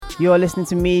You're listening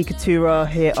to me, Katura,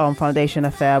 here on Foundation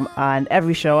FM, and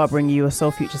every show I bring you a Soul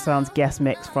Future Sounds guest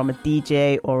mix from a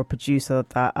DJ or a producer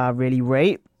that I really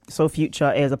rate. Soul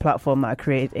Future is a platform that I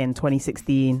created in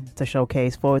 2016 to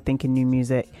showcase forward-thinking new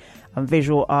music and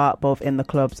visual art both in the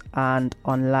clubs and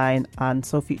online. And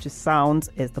Soul Future Sounds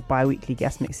is the bi-weekly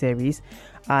guest mix series.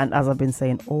 And as I've been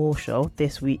saying all show,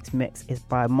 this week's mix is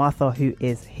by Martha, who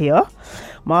is here.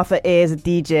 Martha is a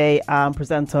DJ and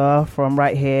presenter from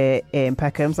right here in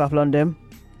Peckham, South London.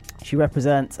 She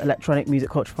represents electronic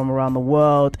music culture from around the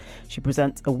world. She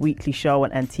presents a weekly show on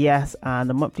NTS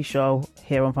and a monthly show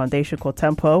here on Foundation called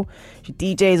Tempo. She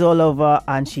DJs all over,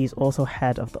 and she's also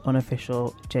head of the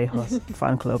unofficial J Hus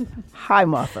fan club. Hi,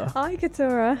 Martha. Hi,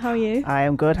 Katura. How are you? I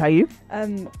am good. How are you?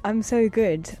 I'm so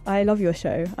good. I love your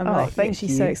show. I'm actually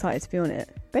so excited to be on it.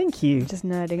 Thank you. Just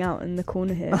nerding out in the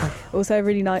corner here. Also, I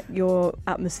really like your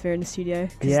atmosphere in the studio,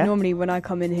 because normally when I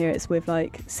come in here, it's with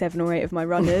like 7 or 8 of my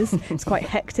runners. It's quite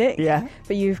hectic. Yeah.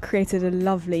 But you've created a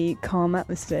lovely, calm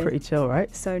atmosphere. It's pretty chill,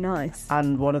 right? So nice.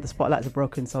 And one of the spotlights are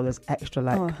broken, so there's extra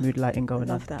mood lighting going on.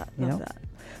 Love that. Love that.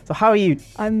 So how are you?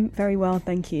 I'm very well,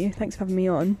 thank you. Thanks for having me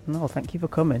on. No, thank you for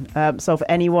coming. So for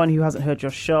anyone who hasn't heard your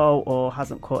show or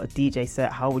hasn't caught a DJ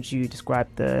set, how would you describe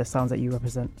the sounds that you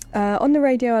represent? On the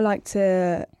radio, I like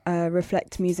to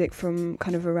reflect music from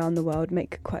kind of around the world,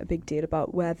 make quite a big deal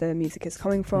about where the music is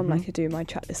coming from. Like I do my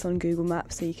track list on Google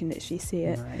Maps, so you can literally see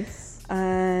it. Nice.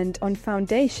 And on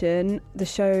Foundation, the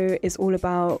show is all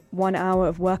about 1 hour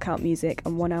of workout music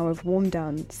and 1 hour of warm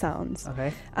down sounds.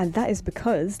 Okay. And that is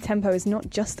because Tempo is not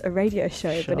just a radio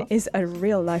show, but it is a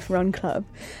real life run club,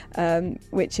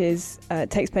 which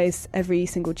takes place every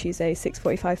single Tuesday,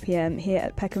 6:45 p.m. here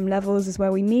at Peckham Levels is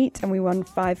where we meet, and we run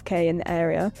 5k in the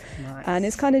area. Nice. And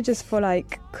it's kind of just for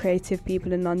like creative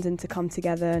people in London to come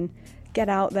together and get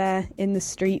out there in the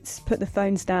streets, put the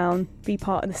phones down, be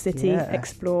part of the city,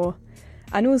 explore.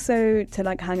 And also to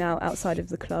like hang out outside of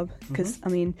the club, because I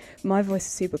mean, my voice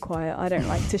is super quiet. I don't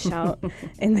like to shout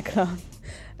in the club.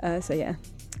 So yeah,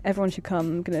 everyone should come.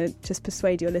 I'm going to just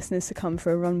persuade your listeners to come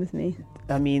for a run with me.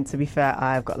 I mean, to be fair,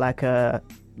 I've got like a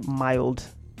mild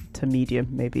to medium,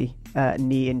 maybe,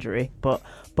 knee injury. But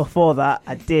before that,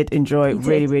 I did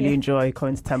really enjoy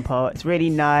coming to Tempo. It's really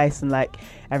nice, and like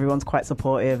everyone's quite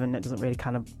supportive, and it doesn't really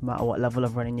kind of matter what level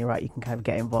of running you're at, you can kind of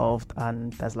get involved,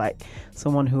 and there's like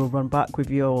someone who will run back with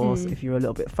you, or if you're a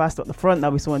little bit faster at the front,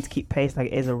 there'll be someone to keep pace.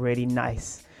 Like, it is a really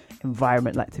nice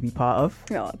environment like to be part of.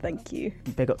 Oh, thank you.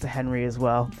 Big up to Henry as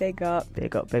well. Big up.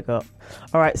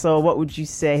 All right, so what would you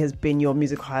say has been your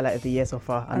music highlight of the year so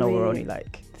far? I know we're only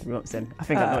like 3 months in. I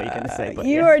think I know what you're going to say, but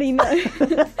you already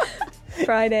know.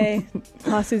 Friday,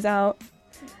 Huss is out.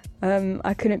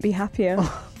 I couldn't be happier.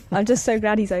 I'm just so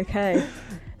glad he's okay.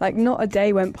 Like, not a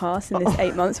day went past in this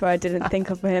 8 months where I didn't think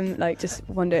of him. Like, just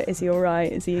wonder, is he all right?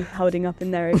 Is he holding up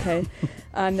in there okay?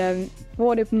 And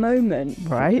what a moment.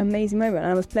 Right. Amazing moment. And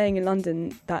I was playing in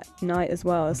London that night as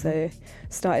well. So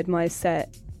started my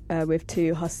set with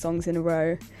 2 Huss songs in a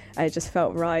row. And it just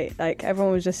felt right. Like,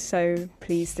 everyone was just so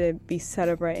pleased to be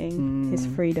celebrating his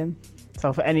freedom.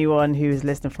 So for anyone who is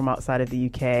listening from outside of the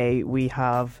UK, we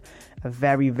have a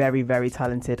very, very, very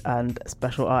talented and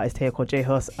special artist here called J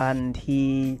Hus, and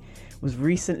he was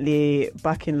recently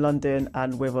back in London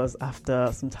and with us after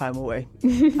some time away.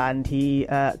 And he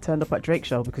turned up at Drake's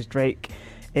show, because Drake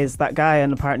is that guy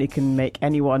and apparently can make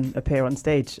anyone appear on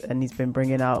stage. And he's been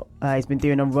he's been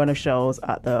doing a run of shows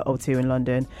at the O2 in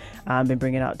London and been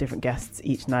bringing out different guests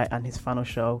each night. And his final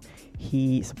show,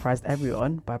 he surprised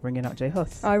everyone by bringing out J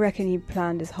Hus. I reckon he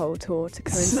planned his whole tour to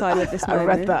coincide with this moment.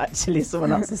 I read that actually,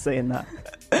 someone else was saying that.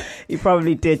 He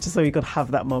probably did, just so he could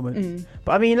have that moment.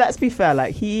 But I mean, let's be fair,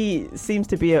 like, he seems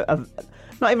to be a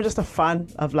not even just a fan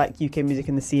of like UK music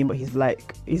in the scene, but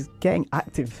he's getting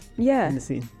active in the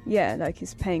scene. Yeah, like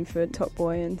he's paying for Top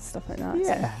Boy and stuff like that.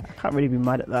 Yeah, so I can't really be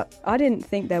mad at that. I didn't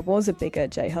think there was a bigger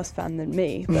J Hus fan than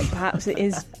me, but perhaps it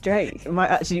is Drake. It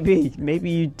might actually be. Maybe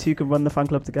you two could run the fan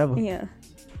club together. Yeah.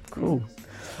 Cool.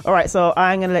 All right, so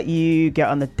I'm going to let you get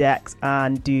on the decks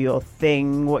and do your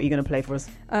thing. What are you going to play for us?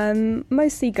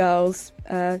 Mostly girls,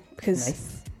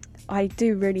 because I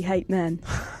do really hate men.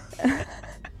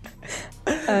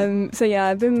 So yeah,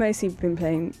 I've mostly been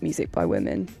playing music by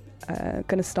women.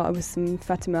 Gonna start with some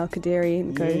Fatima Al Qadiri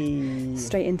and go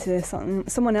straight into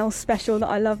someone else special that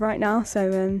I love right now. So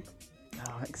I'm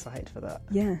excited for that.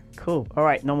 Yeah. Cool. All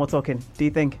right, no more talking. Do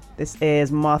you think? This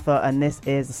is Martha, and this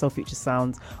is the Soul Future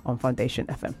Sounds on Foundation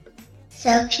FM.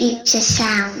 Soul Future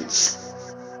Sounds.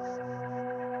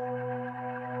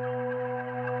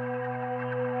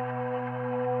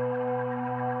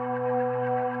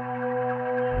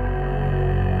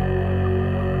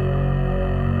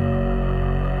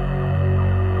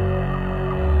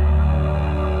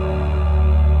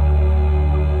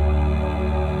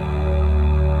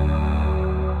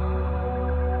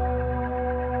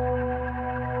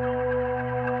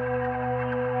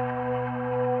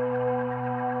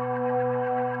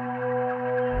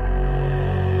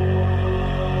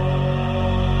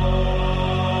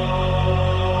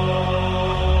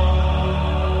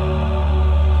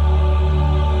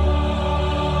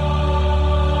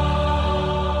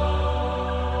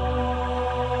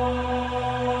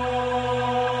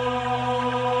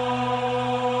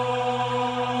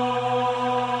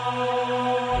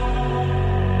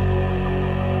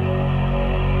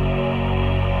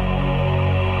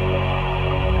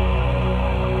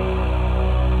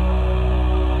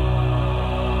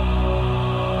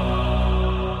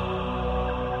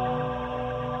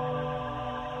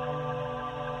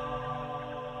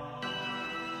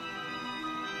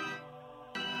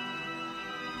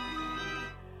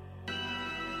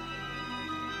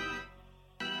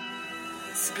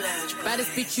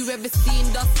 Baddest bitch you ever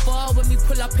seen thus far when we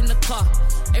pull up in the car.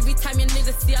 Every time your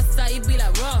nigga see us out, he be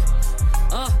like,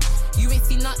 raw. You ain't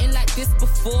seen nothing like this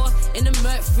before. In a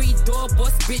Merc-free door,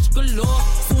 boss bitch galore.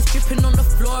 Sauce dripping on the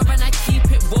floor and I keep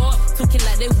it raw. Talking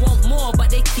like they want more,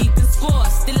 but they keeping score.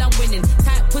 Still I'm winning,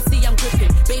 tight pussy I'm gripping.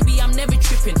 Baby I'm never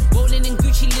tripping, rolling in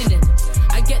Gucci linen.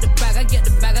 I get the bag, I get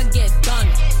it done.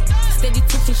 Steady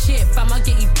talking shit, fam, I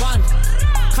get you bun.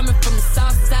 Coming from the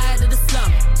south side of the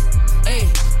slum. Ayy,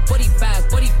 body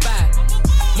bag.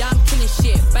 Yeah, I'm killing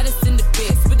shit, baddest in the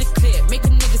biz. With the clip, make a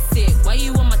nigga sick. Why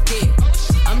you on my dick?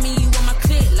 I mean you on my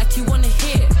clip, like you wanna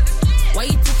hit. Why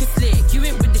you talking slick? You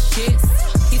ain't with the shits.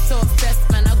 He's so obsessed,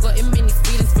 man, I got him in his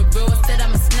feelings for real. Said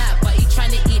I'm a snap, but he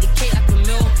tryna eat the cake like a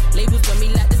meal. Labels got me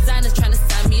like designers tryna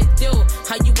sign me a deal.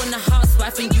 How you want a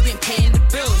housewife and you ain't paying the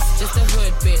bills? Just a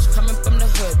hood bitch, coming from the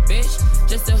hood, bitch.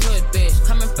 Just a hood bitch,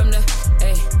 coming from the,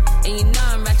 ayy. And you know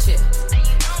I'm ratchet.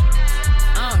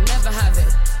 I don't never have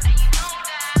it.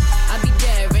 I be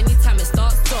there anytime it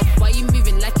starts off. Why you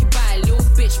moving like you buy a little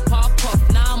bitch, pop off?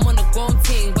 Now I'm on a grown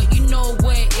thing, but you know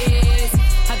what it is.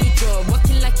 Have your jaw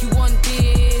walking like you want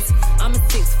this. I'm a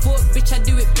 6 foot bitch, I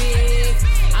do it big.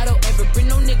 I don't ever bring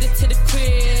no nigga to the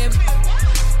crib.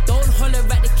 Don't holler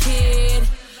at the kid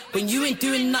when you ain't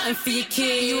doing nothing for your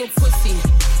kid. You a pussy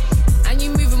and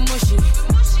you moving mushy,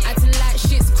 acting like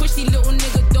shit's cushy. Little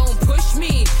nigga, don't push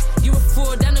me. You a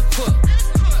fraud and a crook.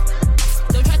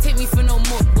 Don't try to take me for no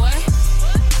more, boy.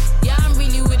 Yeah, I'm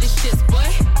really with the shits, boy.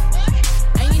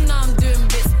 And you know I'm doing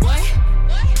bits, boy.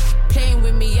 Playing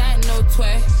with me, I ain't no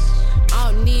toy.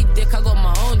 I don't need dick, I got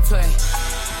my own toy.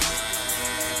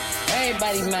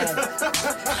 Everybody mad.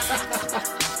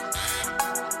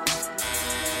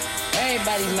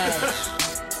 Everybody mad.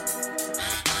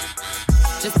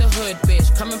 Just a hood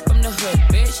bitch, coming from the hood,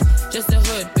 bitch. Just a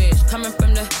hood bitch, coming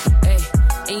from the, ayy.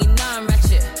 And you know I'm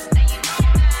ratchet.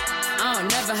 I don't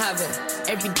never have it.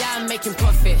 Every day I'm making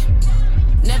profit,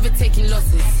 never taking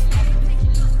losses.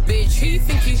 Bitch, who you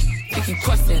think you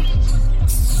crossing?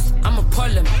 I'm a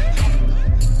problem.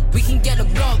 We can get a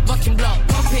block, bucking block,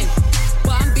 popping.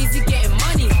 But I'm busy getting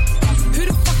money. Who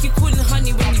the fuck you calling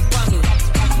honey when you buy me?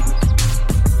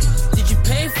 Did you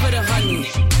pay for the honey?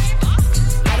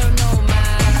 I don't know,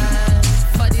 man.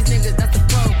 Fuck these niggas, that's the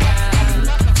program.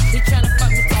 He tryna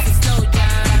fuck me talking slow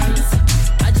jams.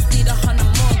 I just need 100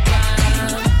 more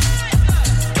grams.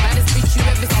 Baddest bitch you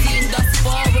ever seen thus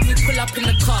far when we pull up in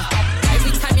the car.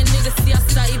 Every time your niggas see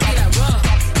us out, he be like, raw.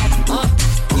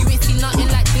 You ain't seen nothing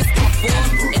like this before.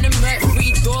 In a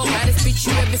Merc-free door, baddest bitch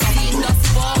you ever seen thus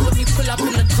far when we pull up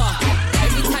in the car.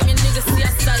 Every time your niggas see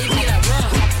us out, he be like, raw.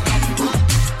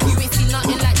 You ain't seen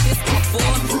nothing like this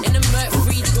before. In a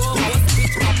Merc-free door, boss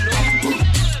bitch galore.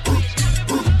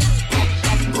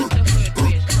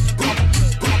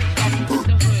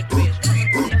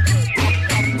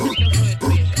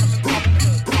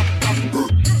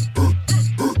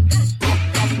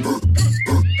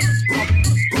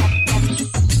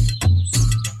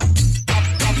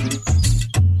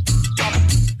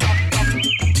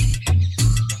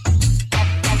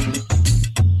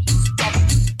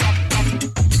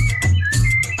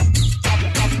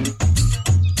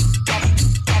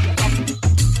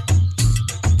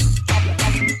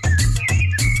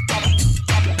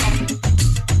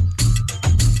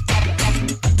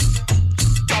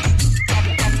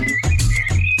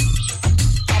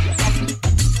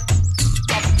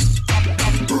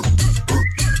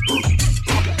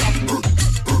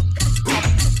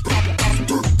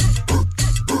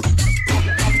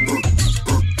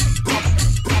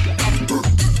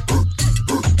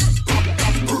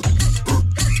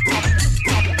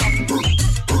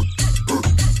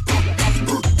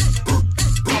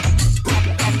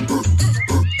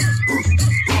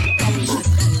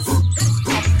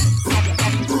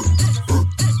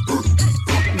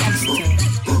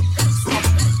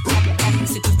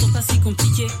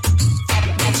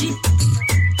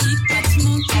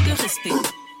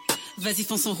 Vas-y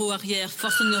fonce en roue arrière,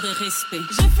 force honneur et respect.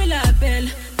 J'ai fait la belle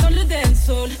dans le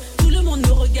dancehall. Tout le monde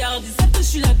me regarde, ils savent que je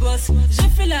suis la boss. J'ai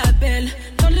fait la belle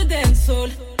dans le dancehall.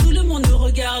 Tout le monde me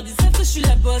regarde, ils savent que je suis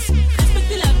la boss.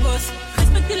 Respectez la boss,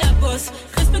 respectez la boss.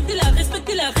 Respectez la boss.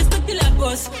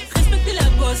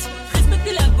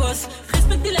 Respectez la boss,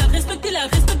 respectez la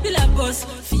boss. Respectez la boss.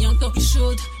 Fille encore plus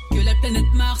chaude que la planète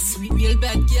Mars. Oui, elle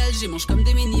bad girl, j'ai mange comme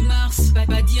des mini-Mars.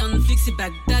 Badi en Netflix, c'est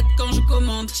Bagdad quand je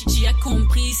commande. Chichi a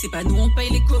compris, c'est pas nous, on paye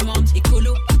les commandes.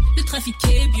 Écolo, le trafic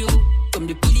est bio. Comme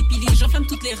le pili-pili, j'enflamme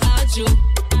toutes les radios.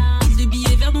 Des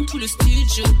billets verts dans tout le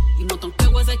studio. Ils m'entendent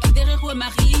Kawasaki derrière Roi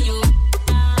Mario.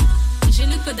 J'ai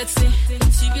le code d'accès,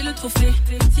 suivez le trophée.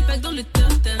 Si pas que dans le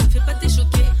turn, fais pas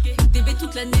t'échoquer. Bébé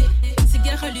toute l'année,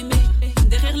 cigare allumé.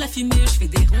 Derrière la fumée, je fais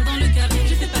des ronds dans le carré.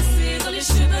 Je fais passer dans les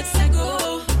cheveux de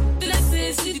Sago. De la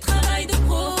c'est du travail de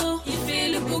pro. Il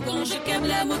fait le beau quand je câble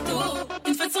la moto.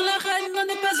 Une fête sans la reine n'en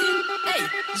est pas une. Hey,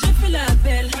 je fais la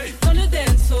belle dans le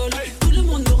dancehall. Tout le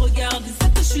monde me regarde, ils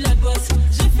savent que je suis la boss.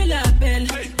 Je fais la belle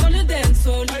dans le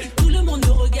dancehall. Tout le monde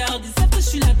me regarde, ils savent que je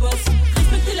suis la boss.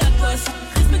 Respectez la boss,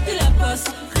 respectez la boss.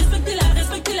 Respectez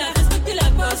la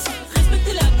boss.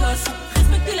 Respectez la boss.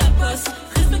 Respectez la boss.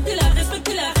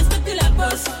 Respectez la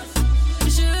boss.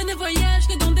 Je ne voyage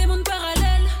que dans des mondes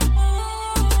parallèles.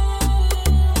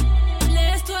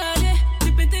 Laisse-toi aller,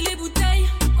 fais péter les bouteilles.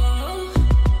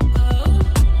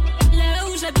 Là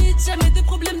où j'habite, jamais de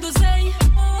problème d'oseille.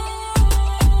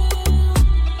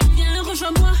 Viens,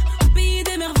 rejoins-moi au pays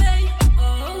des merveilles.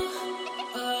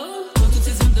 Dans toutes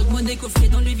ces zones de monnaie coffrées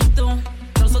dans Louis Vuitton.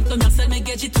 Dans le centre commercial, mes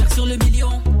gadgets twerk sur le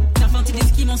million.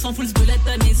 Qui m'en s'en fout le squelette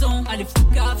à la maison. Allez,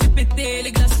 Fouca, fais péter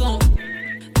les glaçons.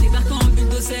 Débarquant en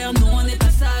bulldozer, non, on n'est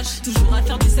pas sage. Toujours à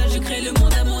faire des salles, je crée le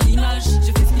monde à mon image.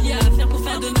 Je fais ce qu'il y a à faire pour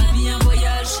faire de ma vie un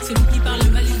voyage. Celui qui parle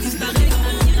mal, il disparaît comme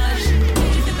un mirage.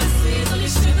 Je fais passer dans les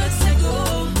cheveux de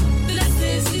Sago. De la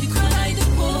c'est du travail de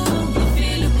pro. Il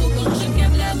fait le beau quand je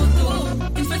câble la moto.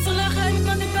 Une fête sans la reine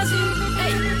n'en est pas une.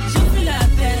 Hey, je fais la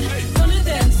belle dans le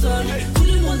dancehall. Tout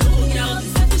le monde me regarde,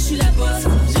 ils savent que je suis la boss.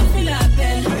 Je fais la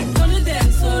belle.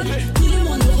 Tout le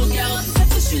monde me regarde, ça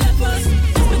que je suis la boss.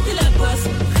 Respectez la boss,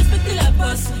 respectez la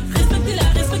boss. Respectez la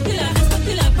boss. Respectez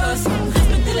la boss,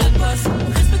 respectez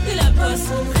la boss.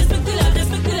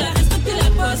 Respectez la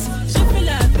boss. Je fais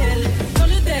la belle dans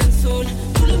le dancehall.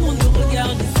 Tout le monde me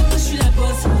regarde, ça que je suis la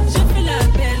boss. Je fais la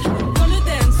belle dans le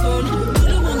dancehall. Tout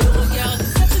le monde me regarde,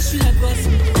 ça que je suis la boss.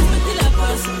 Respectez la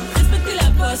boss, respectez la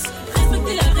boss.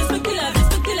 Respectez la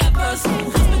boss.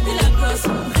 Respectez la boss.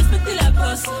 Respectez la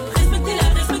boss.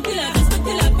 Respectez la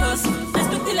boss.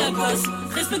 Respectez la boss.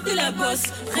 Respectez la boss.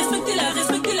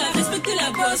 Respectez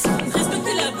la boss.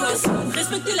 Respectez la boss.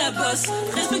 Respectez la boss.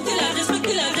 Respectez la boss.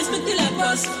 Respectez la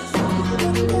boss.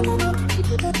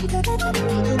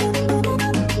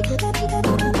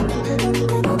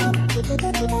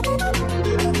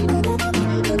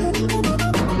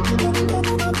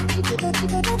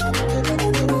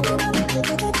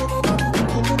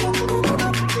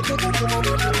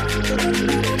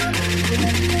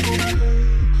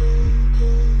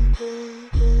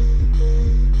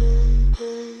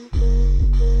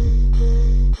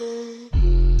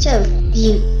 So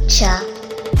future.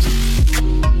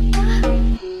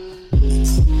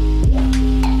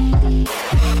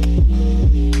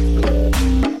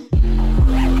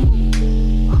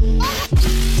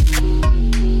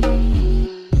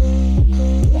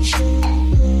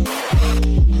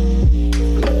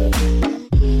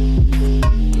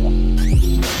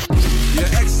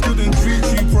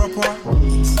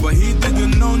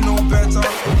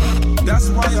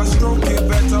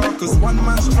 Cause one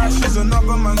man's trash is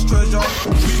another man's treasure.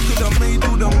 We could have made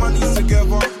all the money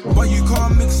together, but you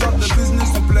can't mix up the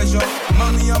business with pleasure.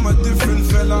 Mommy, I'm a different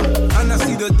fella, and I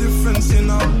see the difference in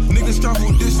her. Niggas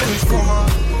travel distance for her.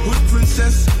 Hood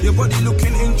princess, your body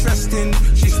looking interesting.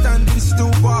 She's standing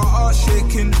still but her ass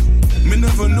shaking. Me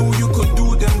never knew you could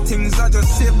do them things. I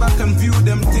just sit back and view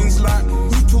them things like,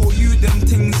 who taught you them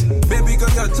things? Baby girl,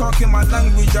 you're talking my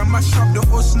language. I mash up the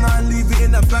usna and leave it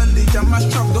in a bandage. I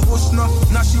mash up the usna,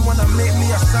 now she wanna make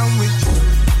me a sandwich.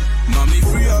 Mommy,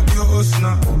 free up your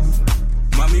usna.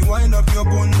 Mommy, wind up your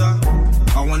bunda.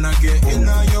 I wanna get in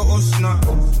on your usna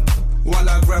while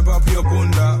I grab up your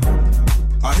bunda.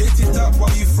 I hit it up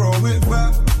while you throw it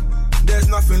back. There's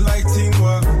nothing like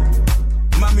teamwork.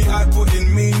 Mommy, I put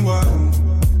in mean work.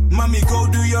 Mommy, go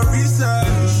do your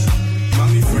research.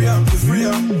 Mommy, free up the free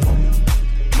up.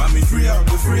 Mommy, free up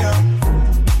the free up.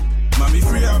 Mommy,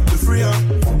 free up the free up.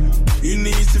 You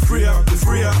need to free up the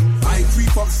free up. I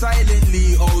creep up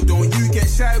silently. Oh, don't you get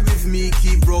shy with me.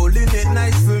 Keep rolling it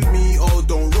nice for me. Oh,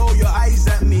 don't roll your eyes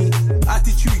at me.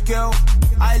 Attitude girl,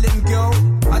 island girl.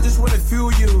 I just wanna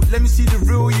feel you. Let me see the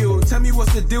real you. Tell me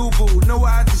what's the deal, boo. Know I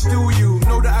had to steal you.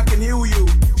 Know that I can heal you.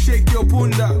 Shake your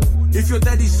bunda. If your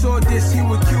daddy saw this, he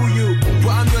would kill you. But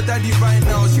I'm your daddy right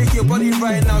now. Shake your body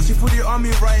right now. She put it on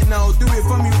me right now. Do it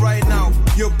for me right now.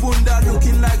 Your bunda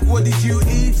looking like, what did you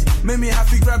eat? Made me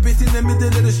happy, grab it in the middle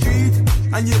of the street.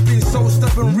 And you've been so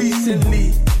stubborn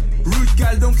recently. Rude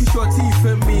gal, don't kiss your teeth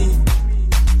at me.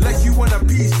 Like you want a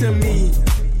piece of me.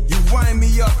 You wind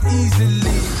me up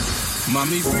easily.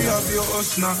 Mommy, free up your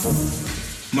usna.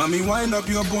 Mommy, wind up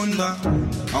your bunda.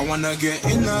 I wanna get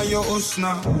in on your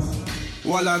usna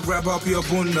while I grab up your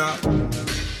bunda.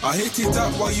 I hit it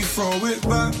up while you throw it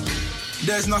back.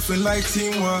 There's nothing like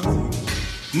teamwork.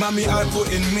 Mommy, I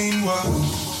put in mean work.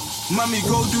 Mommy,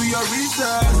 go do your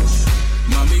research.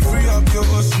 Mommy, free up your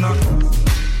usna.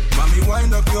 Mommy,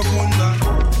 wind up your bunda.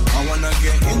 I wanna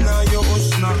get in your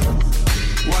usna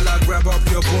while I grab up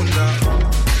your bunda.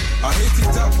 I hit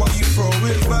it up while you throw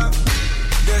it back.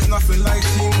 There's nothing like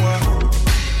teamwork.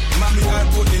 Mommy, I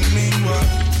put in mean work.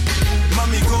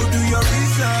 Mommy, go do your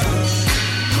research.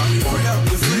 Mommy, free up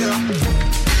the free up.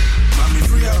 Mommy,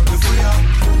 free up the free up.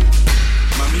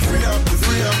 Mommy, free up the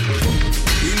free up.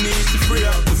 You need to free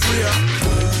up the free up.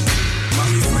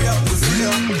 Mommy, free up the free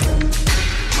up.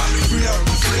 Mommy, free up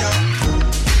the free up.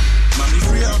 Mommy,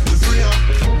 free up the free up.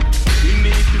 You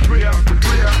need to free up the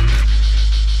free up.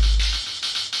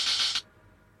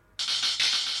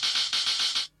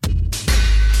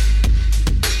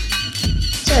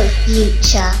 Joe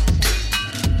Future.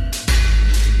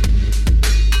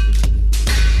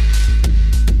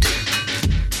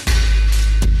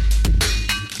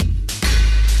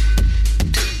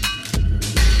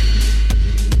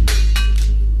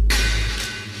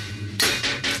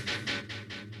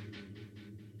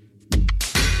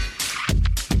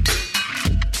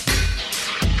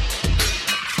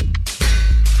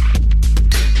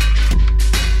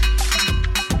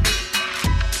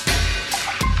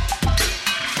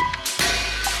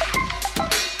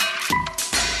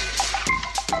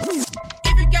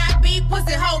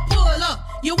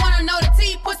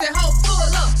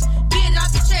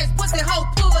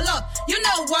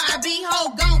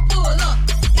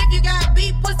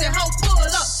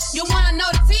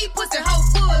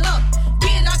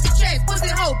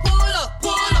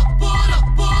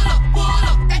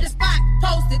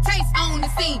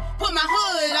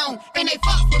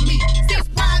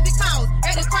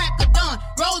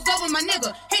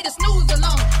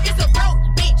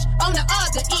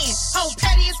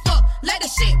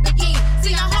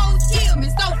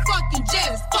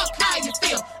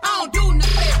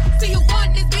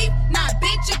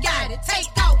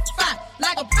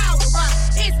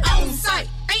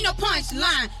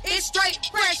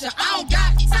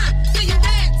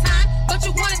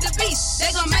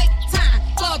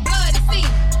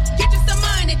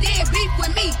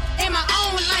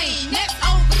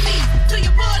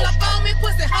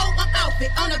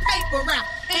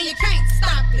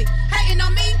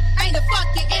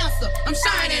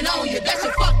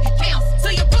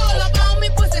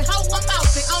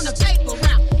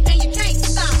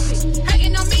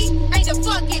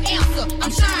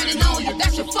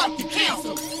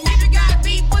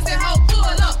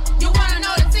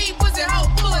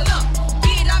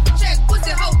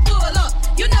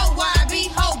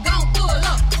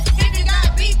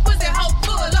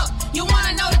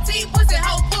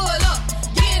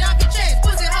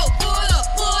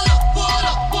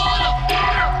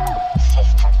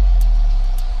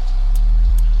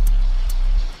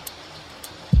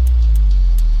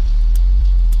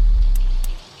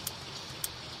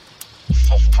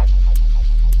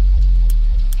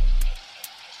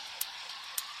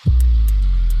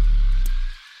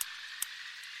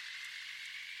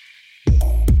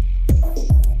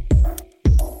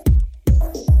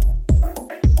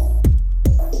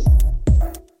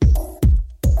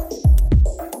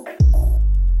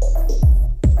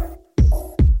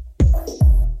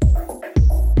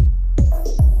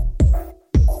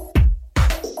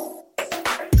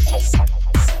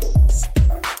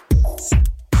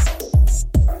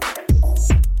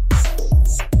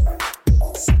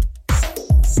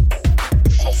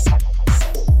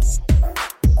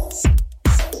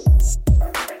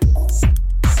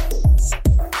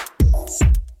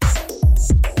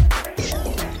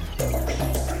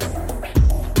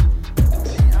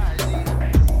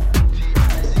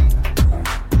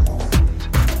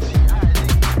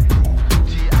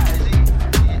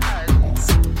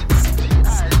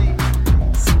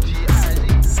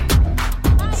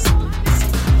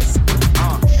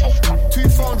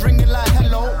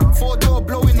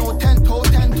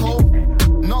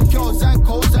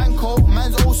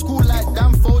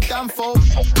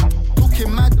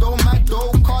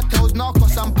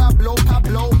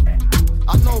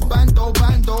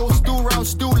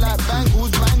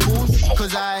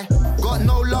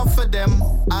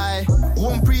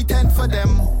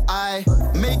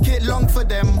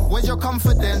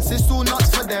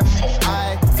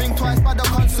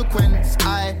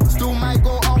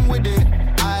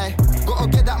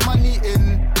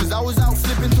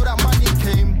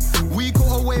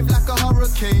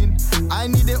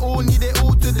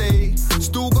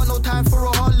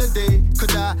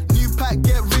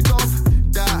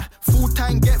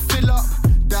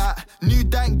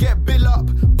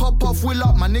 Will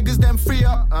up, my niggas them free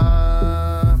up.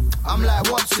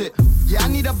 ups it. Yeah, I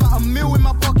need about $1 million in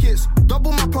my pockets.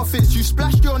 Double my profits, you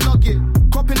splashed your nugget.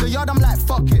 Crop in the yard, I'm like,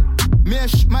 fuck it. Me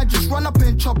and might just run up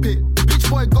and chop it. Bitch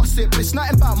boy gossip, it's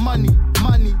nothing about money.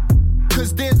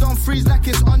 Cause days don't freeze like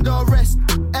it's under arrest.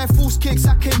 Air Force kicks,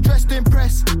 I came dressed in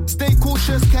press. Stay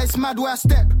cautious, cause it's mad where I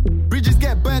step. Bridges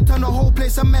get burnt and the whole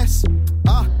place a mess.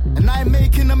 And I ain't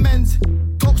making amends.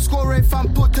 Top scorer if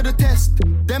I'm put to the test.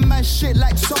 Them man shit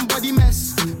like somebody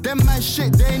mess. Them man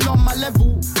shit, they ain't on my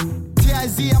level.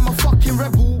 TIZ, I'm a fucking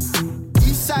rebel.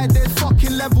 Eastside, there's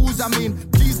fucking levels. I mean,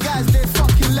 these guys, they're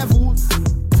fucking levels.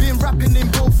 Been rapping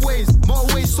in both ways.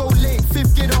 Motorway so late,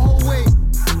 5th gear the whole way.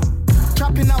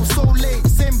 Trapping out so late,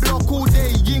 same block all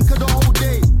day, Yinka the whole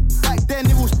day. Back then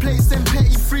it was plates and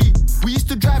petty free. We used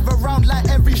to drive around like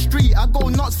every street. I go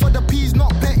nuts for the peas,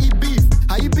 not petty beef.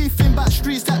 How you beefing back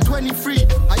streets at 23?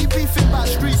 How you beefing back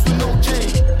streets with no chain?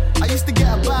 I used to get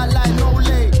a bad line, no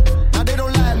lay. Now they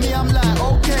don't like me, I'm like,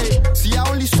 okay. See, I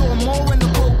only saw more when the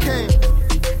cocaine.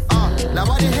 Now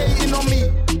why they hating on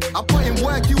me? I put in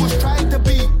work, you was trying to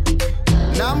be.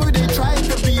 Now I'm who they trying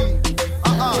to be.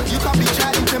 You can't be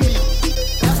chatting to me.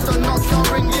 The knock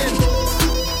don't ring in.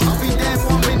 I'll be there in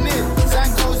 1 minute.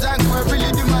 Zango, I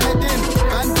really do my head in.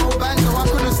 Bando, I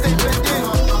couldn't stay bed in.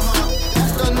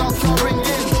 That's the knock don't ring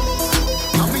in.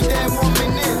 I'll be there in 1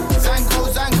 minute. Zango,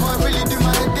 I really do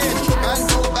my head in.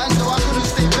 Bando, I couldn't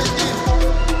stay bed in.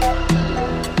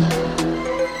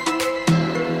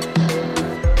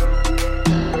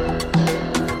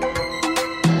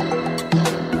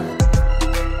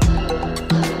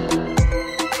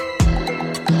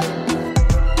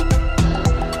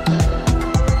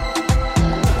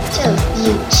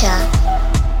 Future.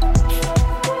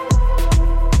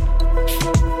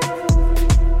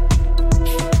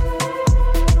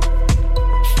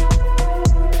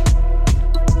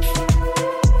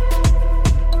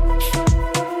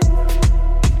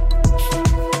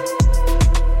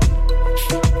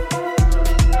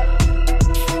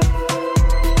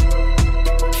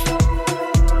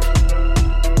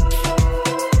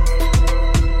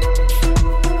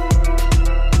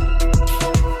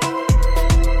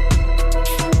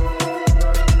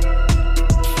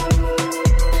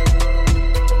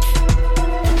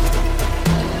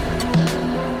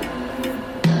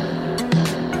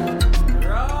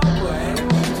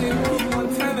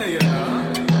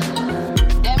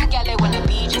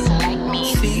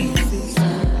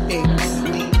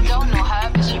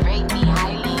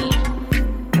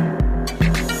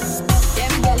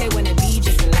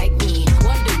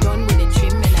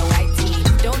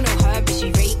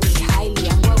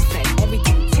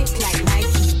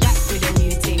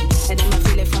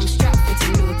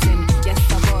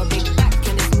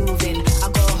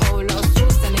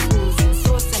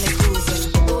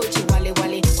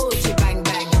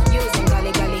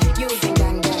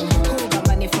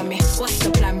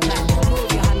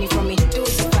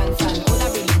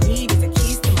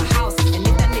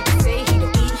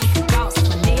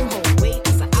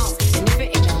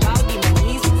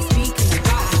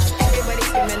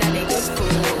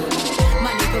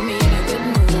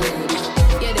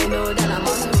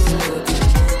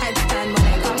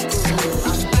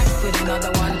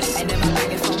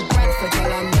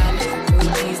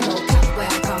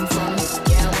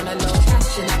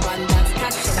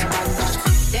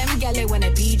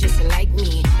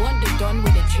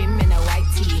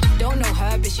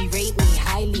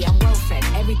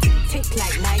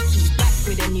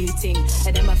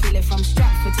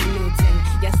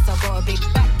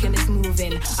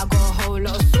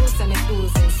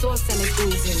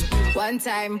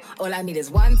 All I need is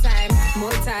one time,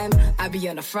 more time. I be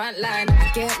on the front line,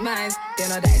 I get mine. They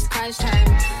know that it's crunch time.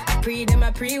 I pre them,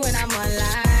 I pre when I'm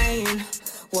online.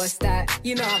 What's that?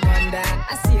 You know I'm on that.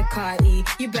 I see a car E,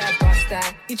 you better bust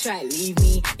that. You try to leave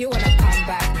me, you wanna come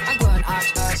back. I go and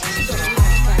arch up, she go and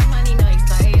high five. Money no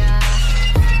expire.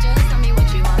 Just tell me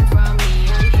what you want from me.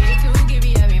 I'm here to give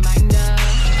you a reminder.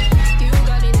 You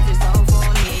got it, this is all for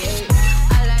me.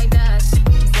 I like that. Send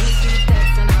me sweet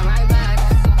text and I'll write back.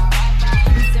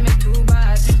 Send me too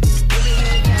bad. Baby,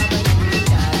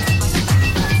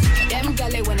 them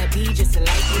gals wanna be just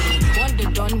like me. Want the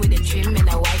done with the trim and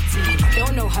a white tee.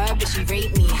 Don't know her, but she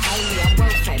rate me highly. I'm well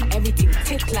fed, everything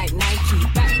tick like Nike.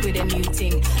 Back with a new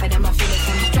thing, and then I feel it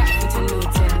from Stratford to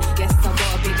Luton. Yes, I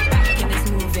got a big back and it's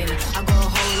moving. I got a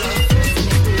whole lot of fruits and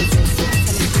it's losing, fruits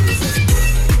and it's losing.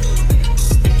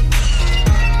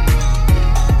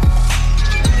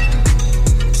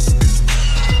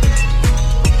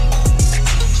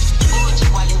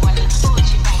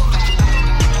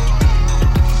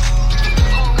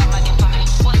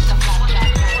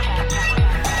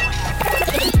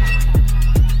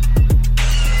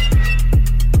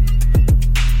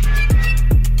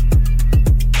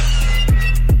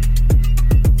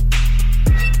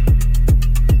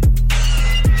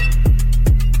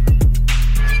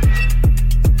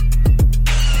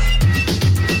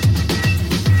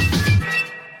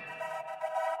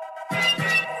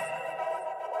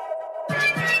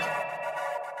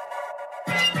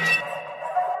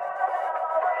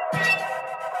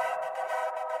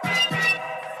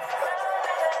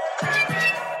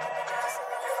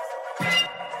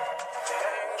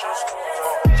 For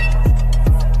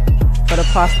the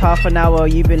past half an hour,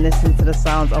 you've been listening to the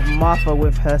sounds of Martha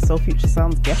with her Soul Future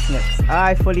Sounds guest mix.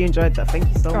 I fully enjoyed that. Thank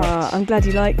you so much. I'm glad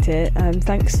you liked it.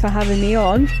 Thanks for having me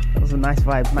on. It was a nice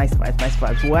vibe, nice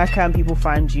vibes. Where can people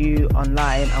find you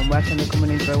online, and where can they come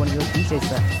and enjoy one of your DJ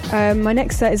sets? My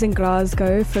next set is in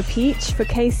Glasgow for Peach, for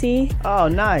Casey. Oh,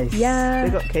 nice. Yeah.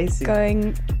 They got Casey.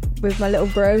 Going with my little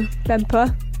bro,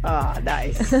 Bemper. Ah,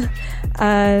 nice.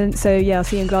 And so, yeah, I'll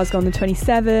see you in Glasgow on the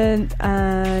 27th,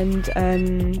 and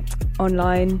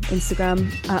online,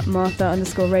 Instagram, at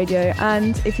Martha_radio.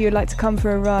 And if you would like to come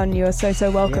for a run, you are so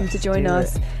welcome to join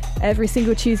us. Every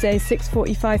single Tuesday,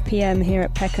 6:45 p.m. here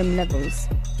at Peckham Levels.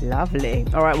 Lovely.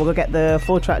 All right, we'll get the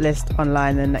full track list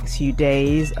online in the next few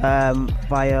days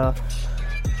via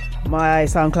my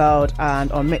SoundCloud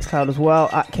and on Mixcloud as well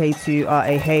at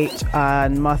K2RAH,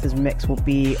 and Martha's mix will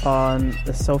be on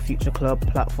the Soul Future Club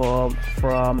platform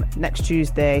from next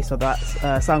Tuesday, so that's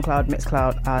SoundCloud,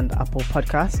 Mixcloud and Apple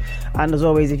Podcasts. And as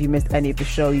always, if you missed any of the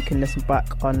show, you can listen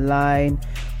back online.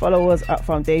 Follow us at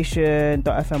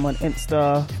foundation.fm on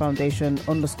Insta,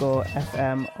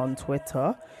 foundation_FM on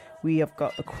Twitter. We have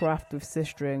got The Craft with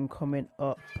Sistering coming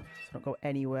up. Don't go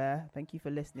anywhere. Thank you for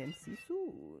listening. See you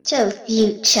soon. Soul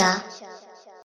Future.